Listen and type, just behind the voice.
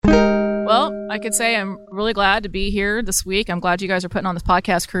I could say I'm really glad to be here this week. I'm glad you guys are putting on this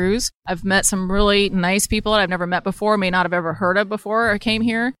podcast cruise. I've met some really nice people that I've never met before, may not have ever heard of before I came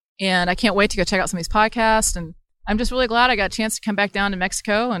here. And I can't wait to go check out some of these podcasts. And I'm just really glad I got a chance to come back down to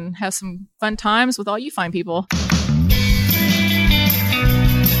Mexico and have some fun times with all you fine people.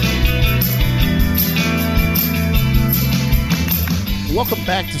 Welcome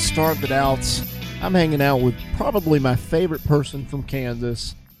back to Starved It Out. I'm hanging out with probably my favorite person from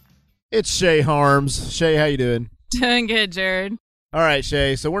Kansas. It's Shay Harms. Shay, how you doing? Doing good, Jared. All right,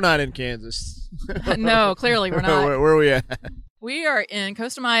 Shay. So we're not in Kansas. No, clearly we're not. Where are we at? We are in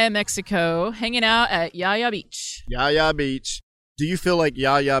Costa Maya, Mexico, hanging out at Yaya Beach. Yaya Beach. Do you feel like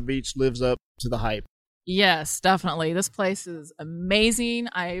Yaya Beach lives up to the hype? Yes, definitely. This place is amazing.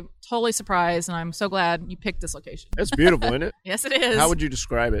 I'm totally surprised, and I'm so glad you picked this location. It's beautiful, isn't it? Yes, it is. How would you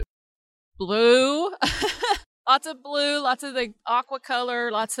describe it? Blue. Lots of blue, lots of the aqua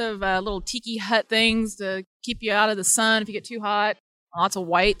color, lots of little tiki hut things to keep you out of the sun if you get too hot. Lots of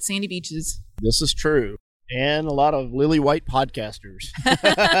white, sandy beaches. This is true. And a lot of lily white podcasters. Speak for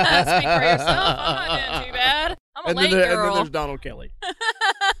yourself. I'm not doing too bad. I'm a late girl. And then there's Donald Kelly.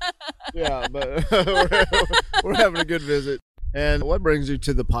 Yeah, but we're having a good visit. And what brings you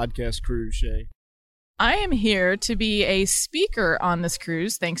to the podcast cruise, Shay? I am here to be a speaker on this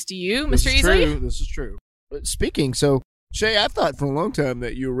cruise, thanks to you, Mr. Easley. This is true. But speaking, so, Shay, I thought for a long time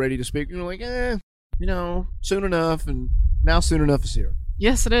that you were ready to speak. You're like, soon enough. And now soon enough is here.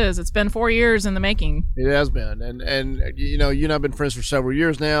 Yes, it is. It's been 4 years in the making. It has been. And you and I have been friends for several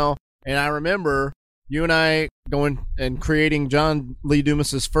years now. And I remember you and I going and creating John Lee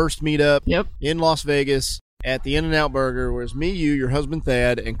Dumas's first meetup in Las Vegas at the In-N-Out Burger, where it's me, you, your husband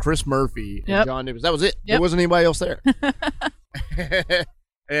Thad, and Chris Murphy and John Dumas. That was it. There wasn't anybody else there.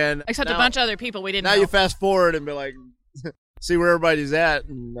 And except now, a bunch of other people we didn't know. Now you fast forward and be like, see where everybody's at.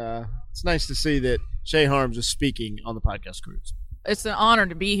 And it's nice to see that Shay Harms is speaking on the podcast cruise. It's an honor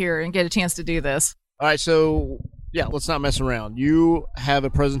to be here and get a chance to do this. All right, so, let's not mess around. You have a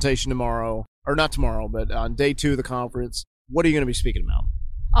presentation tomorrow, or not tomorrow, but on day 2 of the conference. What are you going to be speaking about?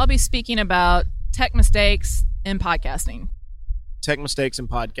 I'll be speaking about tech mistakes in podcasting. Tech mistakes in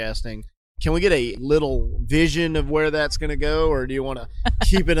podcasting. Can we get a little vision of where that's going to go, or do you want to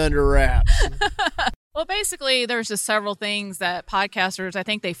keep it under wraps? Well, basically, there's just several things that podcasters, I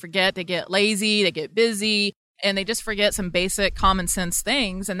think they forget. They get lazy, they get busy, and they just forget some basic common sense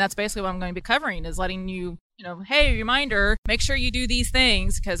things. And that's basically what I'm going to be covering, is letting you, hey, reminder, make sure you do these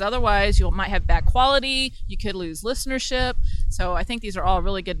things, because otherwise you might have bad quality. You could lose listenership. So I think these are all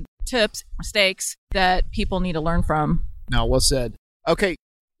really good tips, mistakes that people need to learn from. Now, well said. Okay,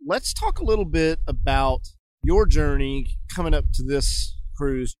 let's talk a little bit about your journey coming up to this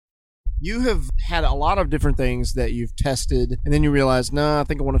cruise. You have had a lot of different things that you've tested, and then you realize, I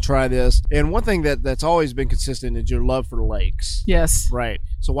think I want to try this. And one thing that's always been consistent is your love for lakes. Yes. Right.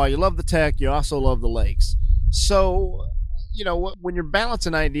 So while you love the tech, you also love the lakes. So, when you're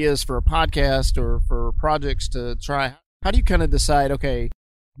balancing ideas for a podcast or for projects to try, how do you kind of decide, okay,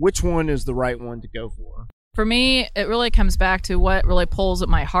 which one is the right one to go for? For me, it really comes back to what really pulls at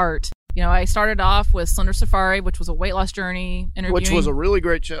my heart. I started off with Slender Safari, which was a weight loss journey interviewing. Which was a really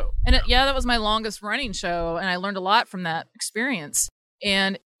great show. And that was my longest running show, and I learned a lot from that experience.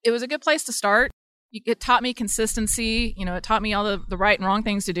 And it was a good place to start. It taught me consistency. It taught me all the right and wrong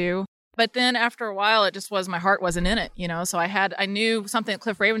things to do. But then after a while, it just was, my heart wasn't in it, So I knew something that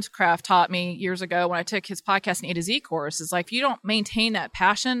Cliff Ravenscraft taught me years ago when I took his podcast A to Z course. Is like, if you don't maintain that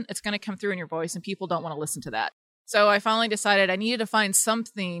passion, it's going to come through in your voice, and people don't want to listen to that. So I finally decided I needed to find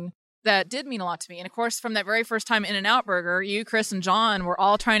something that did mean a lot to me. And of course, from that very first time In-N-Out Burger, you, Chris, and John were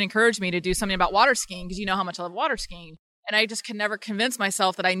all trying to encourage me to do something about water skiing, because you know how much I love water skiing. And I just could never convince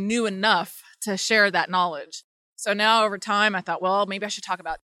myself that I knew enough to share that knowledge. So now over time, I thought, well, maybe I should talk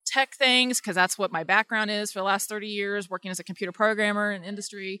about tech things, because that's what my background is for the last 30 years, working as a computer programmer in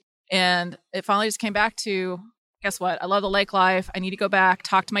industry. And it finally just came back to, guess what? I love the lake life. I need to go back,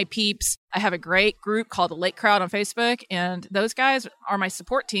 talk to my peeps. I have a great group called the Lake Crowd on Facebook, and those guys are my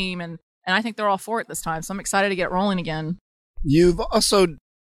support team, and I think they're all for it this time. So I'm excited to get rolling again. You've also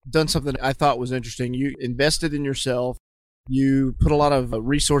done something I thought was interesting. You invested in yourself. You put a lot of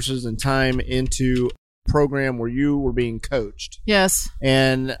resources and time into a program where you were being coached. Yes.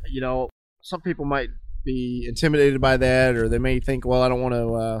 And, some people might be intimidated by that, or they may think, well, I don't want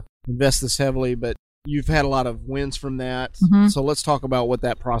to invest this heavily, but you've had a lot of wins from that. Mm-hmm. So let's talk about what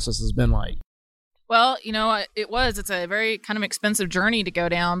that process has been like. Well, it's a very kind of expensive journey to go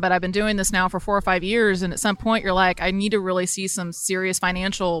down, but I've been doing this now for 4 or 5 years. And at some point you're like, I need to really see some serious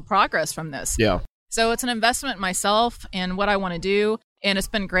financial progress from this. Yeah. So it's an investment in myself and what I want to do. And it's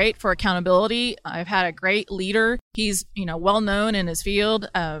been great for accountability. I've had a great leader. He's, well known in his field.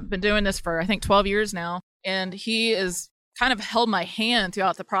 Been doing this for, I think, 12 years now. And he is kind of held my hand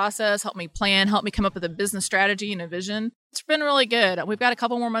throughout the process, helped me plan, helped me come up with a business strategy and a vision. It's been really good. We've got a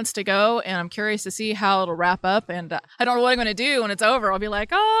couple more months to go, and I'm curious to see how it'll wrap up. And I don't know what I'm going to do when it's over. I'll be like,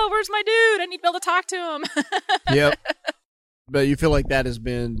 oh, where's my dude? I need to be able to talk to him. Yep. But you feel like that has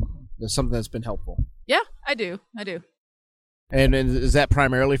been something that's been helpful? Yeah, I do. And is that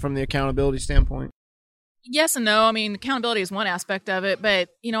primarily from the accountability standpoint? Yes and no. I mean, accountability is one aspect of it, but,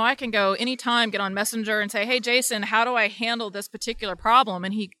 I can go anytime, get on Messenger and say, hey, Jason, how do I handle this particular problem?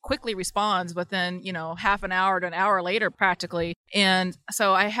 And he quickly responds within, half an hour to an hour later, practically. And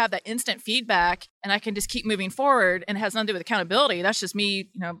so I have that instant feedback, and I can just keep moving forward, and it has nothing to do with accountability. That's just me,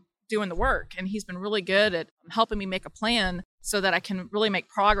 doing the work. And he's been really good at helping me make a plan so that I can really make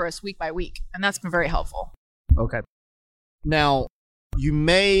progress week by week. And that's been very helpful. Okay. Now, you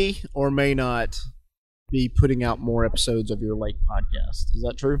may or may not be putting out more episodes of your lake podcast. Is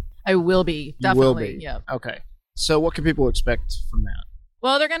that true? I will be. Definitely. You will be. Yeah. Okay. So what can people expect from that?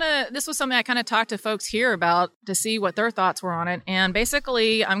 Well, this was something I kind of talked to folks here about to see what their thoughts were on it. And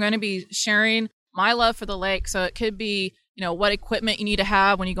basically, I'm going to be sharing my love for the lake. So it could be, what equipment you need to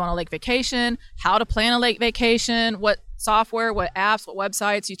have when you go on a lake vacation, how to plan a lake vacation, what software, what apps, what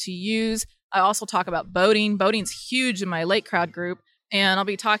websites you to use. I also talk about boating. Boating's huge in my Lake Crowd group. And I'll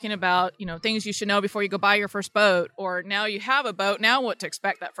be talking about, things you should know before you go buy your first boat, or now you have a boat, now what to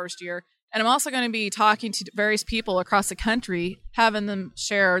expect that first year. And I'm also going to be talking to various people across the country, having them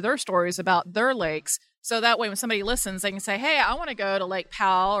share their stories about their lakes. So that way, when somebody listens, they can say, hey, I want to go to Lake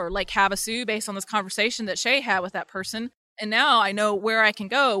Powell or Lake Havasu based on this conversation that Shay had with that person. And now I know where I can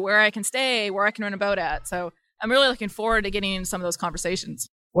go, where I can stay, where I can rent a boat at. So I'm really looking forward to getting into some of those conversations.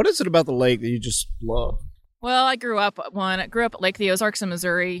 What is it about the lake that you just love? Well, I grew up at Lake the Ozarks in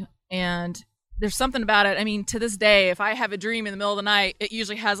Missouri, and there's something about it. I mean, to this day, if I have a dream in the middle of the night, it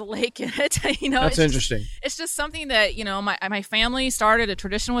usually has a lake in it. That's interesting. It's just something that, my family started a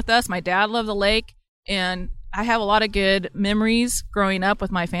tradition with us. My dad loved the lake, and I have a lot of good memories growing up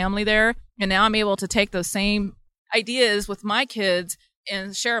with my family there. And now I'm able to take those same ideas with my kids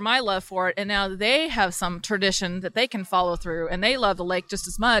and share my love for it. And now they have some tradition that they can follow through, and they love the lake just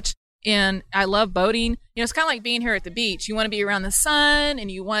as much. And I love boating. It's kind of like being here at the beach. You want to be around the sun,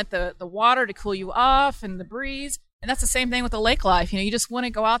 and you want the water to cool you off and the breeze. And that's the same thing with the lake life. You just want to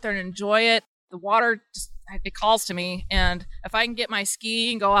go out there and enjoy it. The water, it calls to me. And if I can get my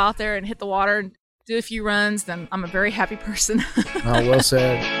ski and go out there and hit the water and do a few runs, then I'm a very happy person. Oh, well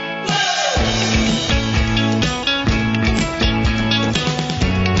said.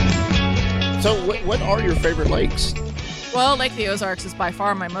 So what are your favorite lakes? Well, Lake the Ozarks is by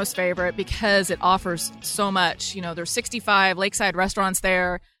far my most favorite because it offers so much. There's 65 lakeside restaurants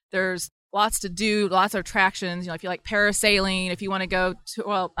there. There's lots to do, lots of attractions. If you like parasailing, if you want to go to,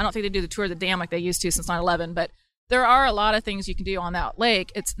 well, I don't think they do the tour of the dam like they used to since 9/11, but there are a lot of things you can do on that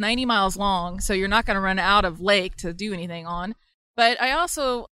lake. It's 90 miles long, so you're not going to run out of lake to do anything on. But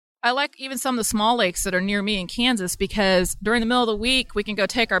I like even some of the small lakes that are near me in Kansas, because during the middle of the week, we can go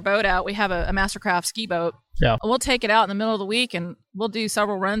take our boat out. We have a Mastercraft ski boat. Yeah. And we'll take it out in the middle of the week, and we'll do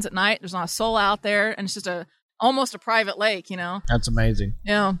several runs at night. There's not a soul out there, and it's just almost a private lake, That's amazing.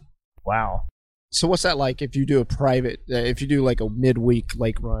 Yeah. Wow. So what's that like if you do if you do like a midweek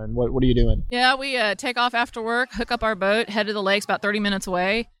lake run? What are you doing? Yeah, we take off after work, hook up our boat, head to the lakes about 30 minutes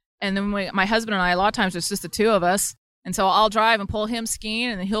away. And then my husband and I, a lot of times it's just the two of us. And so I'll drive and pull him skiing,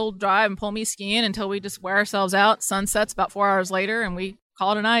 and then he'll drive and pull me skiing until we just wear ourselves out. Sun sets about 4 hours later, and we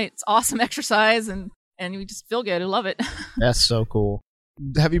call it a night. It's awesome exercise, and we just feel good. I love it. That's so cool.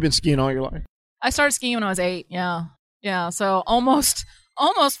 Have you been skiing all your life? I started skiing when I was 8. Yeah. Yeah. So almost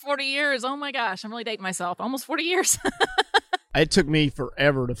 40 years. Oh my gosh. I'm really dating myself. Almost 40 years. It took me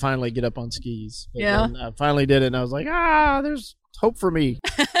forever to finally get up on skis. But yeah. I finally did it, and I was like, there's hope for me.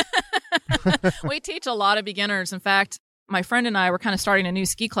 We teach a lot of beginners. In fact, my friend and I were kind of starting a new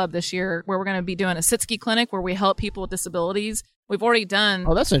ski club this year where we're going to be doing a sit ski clinic where we help people with disabilities. We've already done.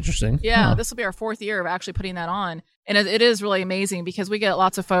 Oh, that's interesting. Yeah. Huh. This will be our 4th year of actually putting that on. And it is really amazing because we get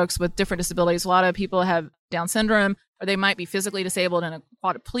lots of folks with different disabilities. A lot of people have Down syndrome, or they might be physically disabled and a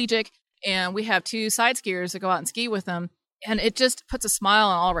quadriplegic. And we have 2 side skiers that go out and ski with them. And it just puts a smile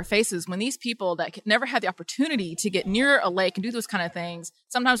on all of our faces when these people that never had the opportunity to get near a lake and do those kind of things,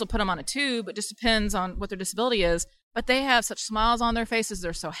 sometimes we'll put them on a tube. It just depends on what their disability is. But they have such smiles on their faces.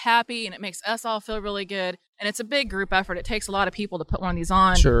 They're so happy, and it makes us all feel really good. And it's a big group effort. It takes a lot of people to put one of these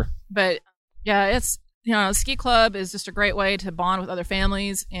on. Sure. But yeah, it's, ski club is just a great way to bond with other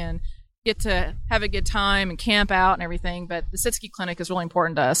families. And get to have a good time and camp out and everything. But the Sit Ski Clinic is really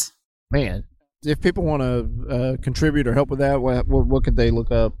important to us. Man, if people want to contribute or help with that, what could they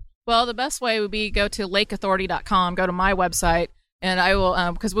look up? Well, the best way would be go to lakeauthority.com, go to my website, and I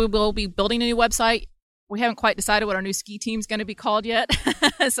will, because we will be building a new website. We haven't quite decided what our new ski team is going to be called yet.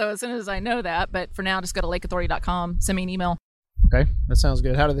 So as soon as I know that, but for now, just go to lakeauthority.com, send me an email. Okay, that sounds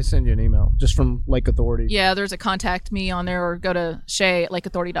good. How do they send you an email? Just from Lake Authority? Yeah, there's a contact me on there, or go to Shay at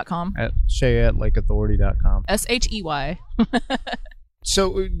lakeauthority.com. Shay at lakeauthority.com. SHEY.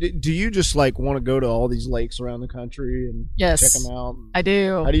 So do you just want to go to all these lakes around the country and check them out? I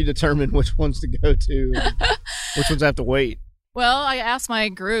do. How do you determine which ones to go to and which ones have to wait? Well, I asked my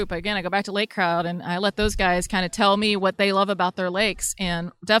group, again, I go back to Lake Crowd, and I let those guys kind of tell me what they love about their lakes.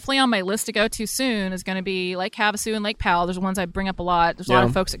 And definitely on my list to go to soon is going to be Lake Havasu and Lake Powell. There's ones I bring up a lot. There's a lot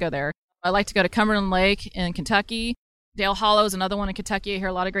of folks that go there. I like to go to Cumberland Lake in Kentucky. Dale Hollow is another one in Kentucky I hear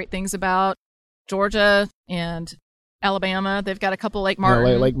a lot of great things about. Georgia and Alabama, they've got a couple Lake Martin.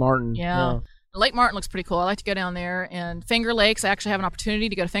 Yeah, Lake Martin. Yeah. Lake Martin looks pretty cool. I like to go down there. And Finger Lakes, I actually have an opportunity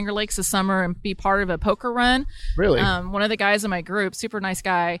to go to Finger Lakes this summer and be part of a poker run. Really? One of the guys in my group, super nice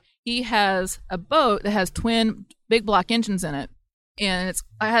guy, he has a boat that has twin big block engines in it. And it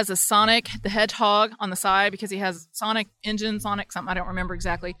has a Sonic the Hedgehog on the side because he has Sonic engine, Sonic something, I don't remember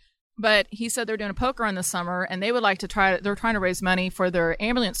exactly. But he said they're doing a poker run this summer, and they would like to they're trying to raise money for their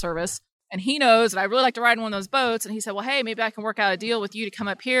ambulance service. And he knows that I really like to ride in one of those boats. And he said, well, hey, maybe I can work out a deal with you to come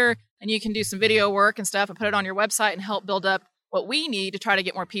up here and you can do some video work and stuff and put it on your website and help build up what we need to try to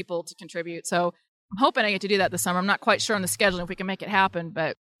get more people to contribute. So I'm hoping I get to do that this summer. I'm not quite sure on the scheduling if we can make it happen.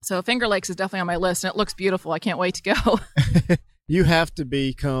 But so Finger Lakes is definitely on my list, and it looks beautiful. I can't wait to go. You have to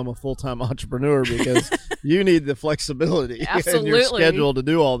become a full-time entrepreneur because you need the flexibility in your schedule to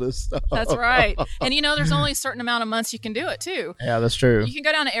do all this stuff. That's right. And there's only a certain amount of months you can do it too. Yeah, that's true. You can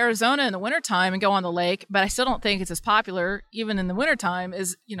go down to Arizona in the wintertime and go on the lake, but I still don't think it's as popular even in the wintertime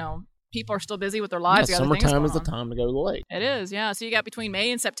as, people are still busy with their lives. Yeah, summertime is the time to go to the lake. It is, yeah. So you got between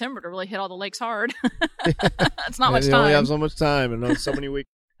May and September to really hit all the lakes hard. It's not much time. You only have so much time and so many weeks.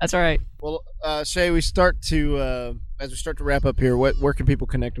 That's right. Well, Shay, as we start to wrap up here, where can people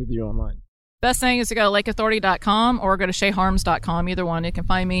connect with you online? Best thing is to go to lakeauthority.com or go to shayharms.com. Either one. You can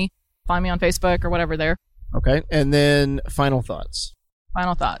find me on Facebook or whatever there. Okay. And then final thoughts.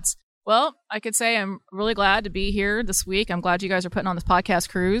 Well, I could say I'm really glad to be here this week. I'm glad you guys are putting on this podcast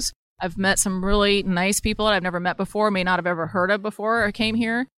cruise. I've met some really nice people that I've never met before, may not have ever heard of before I came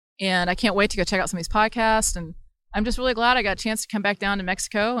here. And I can't wait to go check out some of these podcasts. And I'm just really glad I got a chance to come back down to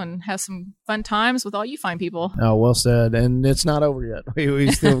Mexico and have some fun times with all you fine people. Oh, well said. And it's not over yet.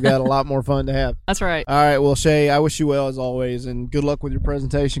 We still got a lot more fun to have. That's right. All right. Well, Shay, I wish you well as always, and good luck with your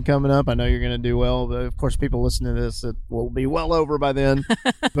presentation coming up. I know you're going to do well. But of course, people listening to this, it will be well over by then.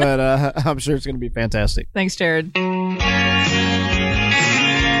 But I'm sure it's going to be fantastic. Thanks, Jared.